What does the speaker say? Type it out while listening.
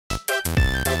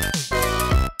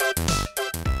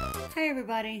Hi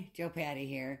everybody, JoPaddy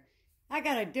here. I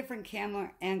got a different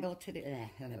camera angle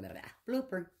today.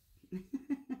 Blooper.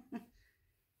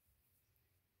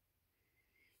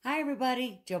 Hi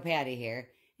everybody, JoPaddy here.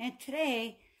 And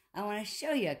today I want to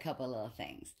show you a couple little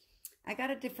things. I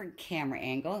got a different camera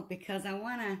angle because I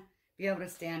want to be able to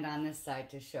stand on this side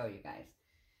to show you guys.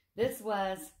 This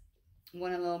was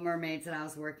one of the little mermaids that I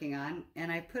was working on,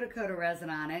 and I put a coat of resin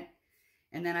on it,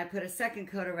 and then I put a second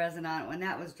coat of resin on it when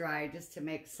that was dry just to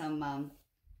make some a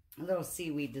little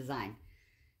seaweed design.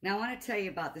 Now I want to tell you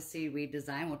about the seaweed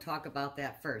design. We'll talk about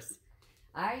that first.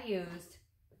 I used,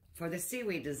 for the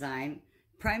seaweed design,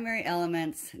 primary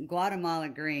elements, Guatemala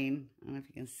green. I don't know if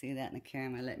you can see that in the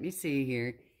camera. Let me see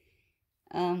here.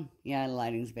 Yeah, the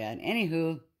lighting's bad.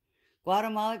 Anywho,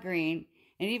 Guatemala green.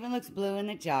 It even looks blue in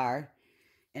the jar.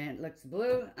 And it looks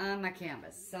blue on my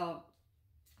canvas. So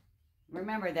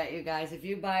remember that, you guys. If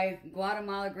you buy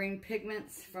Guatemala green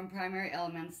pigments from Primary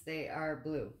Elements, they are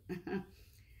blue.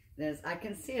 I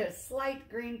can see a slight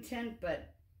green tint,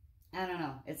 but I don't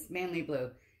know. It's mainly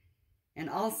blue. And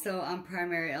also on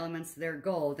Primary Elements, they're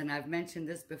gold. And I've mentioned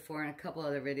this before in a couple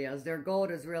other videos. Their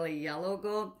gold is really yellow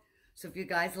gold. So if you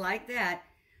guys like that,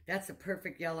 that's a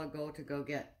perfect yellow gold to go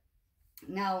get.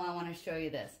 Now I want to show you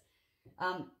this.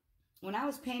 When I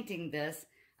was painting this,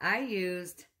 I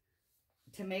used,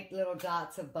 to make little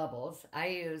dots of bubbles, I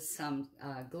used some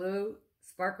glue,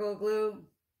 sparkle glue.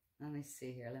 Let me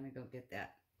see here. Let me go get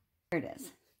that. Here it is.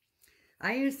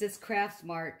 I used this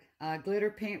Craftsmart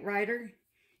glitter paint writer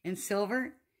in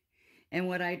silver. And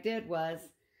what I did was,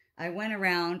 I went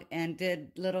around and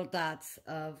did little dots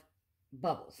of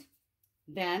bubbles.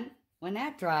 Then, when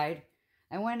that dried,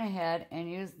 I went ahead and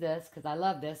used this, because I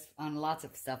love this, on lots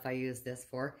of stuff I use this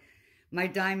for, my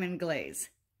diamond glaze.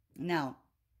 Now,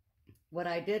 what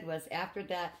I did was, after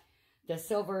that, the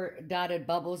silver dotted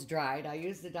bubbles dried, I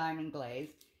used the diamond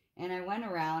glaze, and I went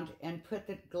around and put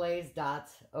the glaze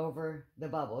dots over the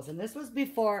bubbles. And this was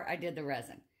before I did the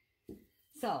resin.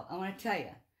 So, I want to tell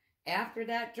you, after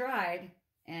that dried,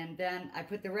 and then I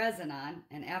put the resin on,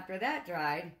 and after that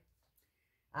dried,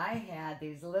 I had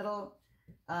these little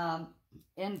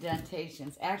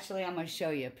indentations. Actually, I'm going to show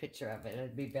you a picture of it.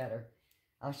 It'd be better.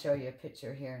 I'll show you a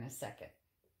picture here in a second.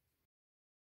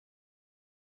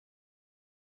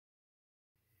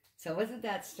 So wasn't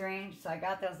that strange? So I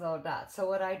got those little dots. So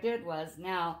what I did was,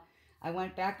 now I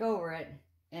went back over it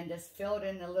and just filled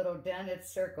in the little dented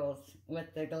circles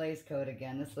with the glaze coat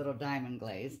again, this little diamond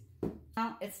glaze.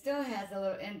 Now, it still has a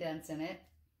little indents in it,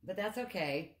 but that's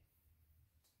okay.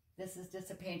 This is just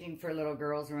a painting for a little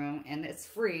girl's room, and it's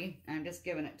free. I'm just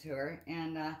giving it to her,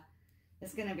 and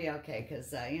it's going to be okay,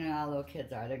 because you know how little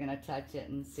kids are. They're going to touch it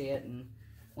and see it and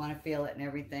want to feel it and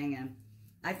everything, and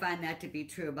I find that to be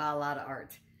true about a lot of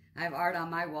art. I have art on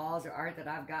my walls, or art that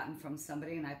I've gotten from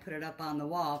somebody, and I put it up on the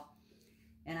wall,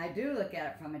 and I do look at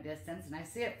it from a distance, and I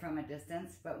see it from a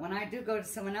distance, but when I do go to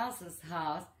someone else's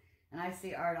house, and I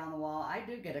see art on the wall, I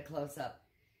do get a close-up.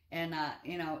 And,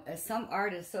 you know, some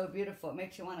art is so beautiful, it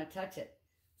makes you want to touch it.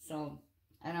 So,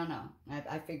 I don't know.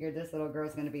 I figured this little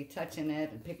girl's going to be touching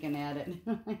it and picking at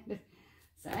it.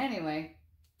 So, anyway,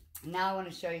 now I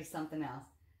want to show you something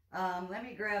else. Let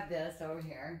me grab this over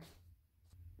here.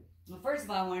 Well, first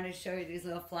of all, I wanted to show you these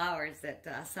little flowers that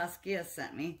Saskia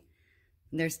sent me.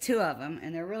 There's two of them,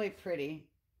 and they're really pretty.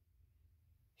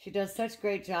 She does such a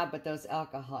great job with those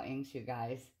alcohol inks, you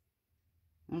guys.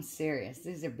 I'm serious.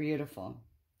 These are beautiful.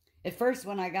 At first,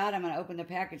 when I got them and I opened the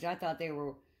package, I thought they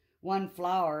were one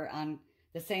flower on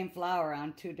the same flower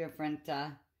on two different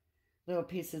little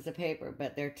pieces of paper.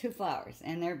 But they're two flowers,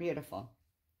 and they're beautiful.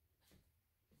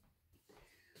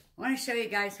 I want to show you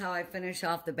guys how I finish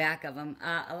off the back of them.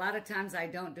 A lot of times I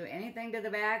don't do anything to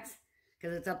the backs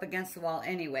because it's up against the wall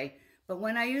anyway. But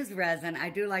when I use resin,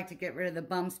 I do like to get rid of the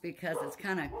bumps because it's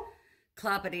kind of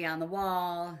cloppity on the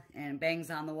wall and bangs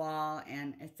on the wall,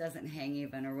 and it doesn't hang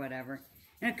even or whatever.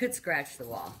 And it could scratch the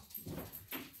wall.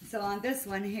 So on this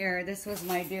one here, this was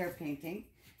my deer painting,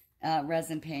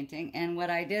 resin painting. And what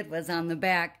I did was on the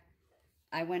back,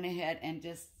 I went ahead and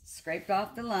just scraped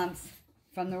off the lumps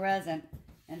from the resin,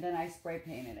 and then I spray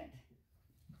painted it.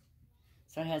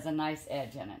 So it has a nice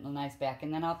edge in it, a nice back.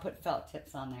 And then I'll put felt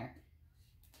tips on there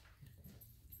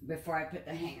before I put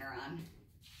the hanger on.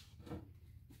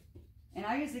 And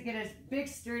I usually get a big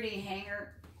sturdy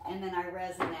hanger, and then I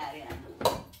resin that in.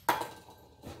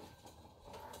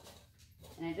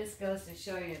 And it just goes to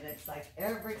show you that it's like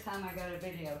every time I go to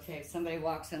videotape, somebody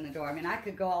walks in the door. I mean, I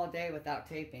could go all day without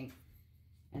taping,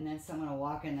 and then someone will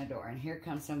walk in the door, and here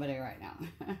comes somebody right now.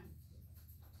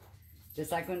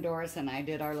 Just like when Doris and I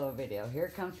did our little video. Here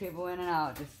comes people in and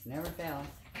out, just never fails.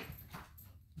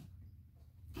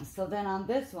 So then on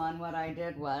this one, what I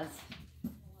did was,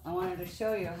 I wanted to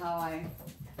show you how I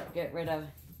get rid of,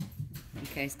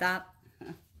 okay, stop.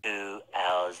 2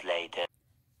 hours later.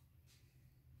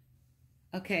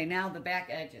 Okay, now the back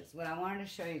edges. What I wanted to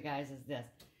show you guys is this.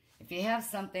 If you have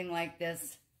something like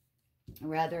this,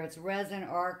 whether it's resin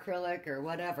or acrylic or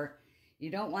whatever,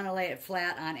 you don't want to lay it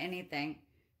flat on anything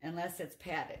unless it's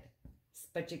padded.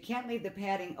 But you can't leave the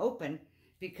padding open,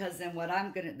 because then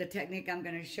the technique I'm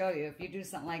gonna show you, if you do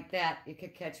something like that, it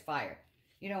could catch fire.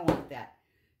 You don't want that.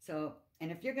 So,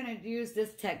 and if you're gonna use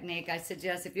this technique, I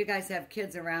suggest if you guys have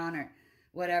kids around or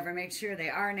whatever, make sure they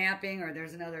are napping or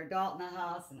there's another adult in the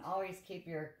house, and always keep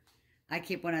I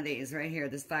keep one of these right here,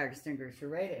 this fire extinguisher,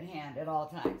 right at hand at all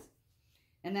times.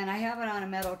 And then I have it on a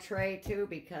metal tray too,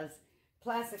 because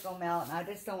plastic will melt and I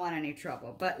just don't want any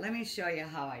trouble. But let me show you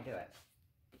how I do it.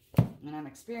 And I'm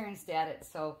experienced at it,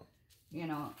 so, you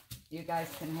know, you guys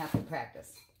can have to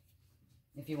practice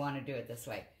if you want to do it this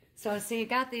way. So, see, you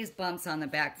got these bumps on the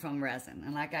back from resin.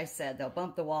 And like I said, they'll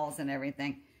bump the walls and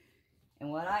everything.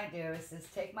 And what I do is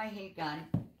just take my heat gun,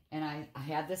 and I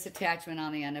have this attachment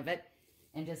on the end of it,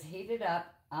 and just heat it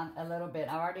up on a little bit.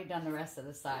 I've already done the rest of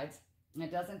the sides, and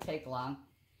it doesn't take long.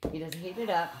 You just heat it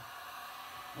up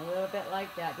a little bit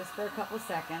like that, just for a couple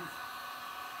seconds.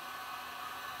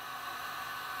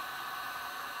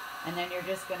 And then you're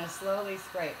just going to slowly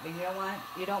scrape. But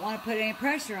you don't want to put any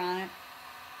pressure on it,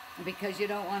 because you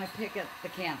don't want to pick at the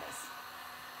canvas.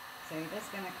 So you're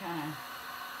just going to kind of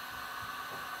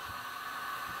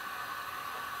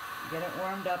get it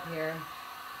warmed up here.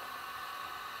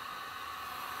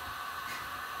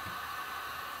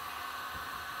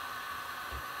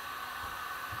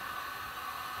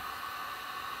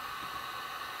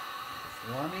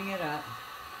 Just warming it up.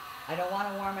 I don't want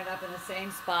to warm it up in the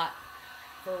same spot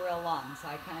for real long, so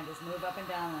I kind of just move up and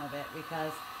down a little bit,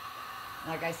 because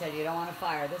like I said, you don't want to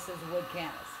fire. This is wood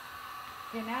canvas.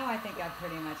 Okay, now I think I've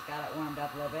pretty much got it warmed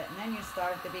up a little bit. And then you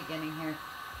start at the beginning here,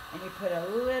 and you put a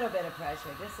little bit of pressure,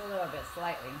 just a little bit,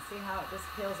 slightly. And see how it just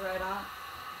peels right off?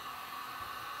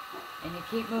 And you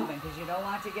keep moving, because you don't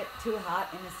want it to get too hot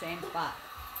in the same spot.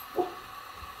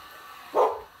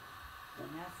 And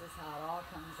that's just how it all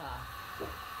comes off.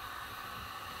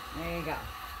 There you go.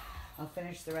 I'll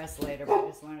finish the rest later, but I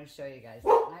just wanted to show you guys.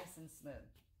 Nice and smooth.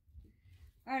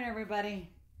 All right, everybody.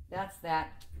 That's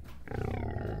that.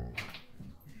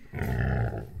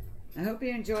 I hope you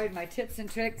enjoyed my tips and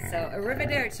tricks. So,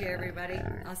 arrivederci, everybody.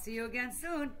 I'll see you again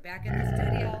soon, back in the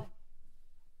studio.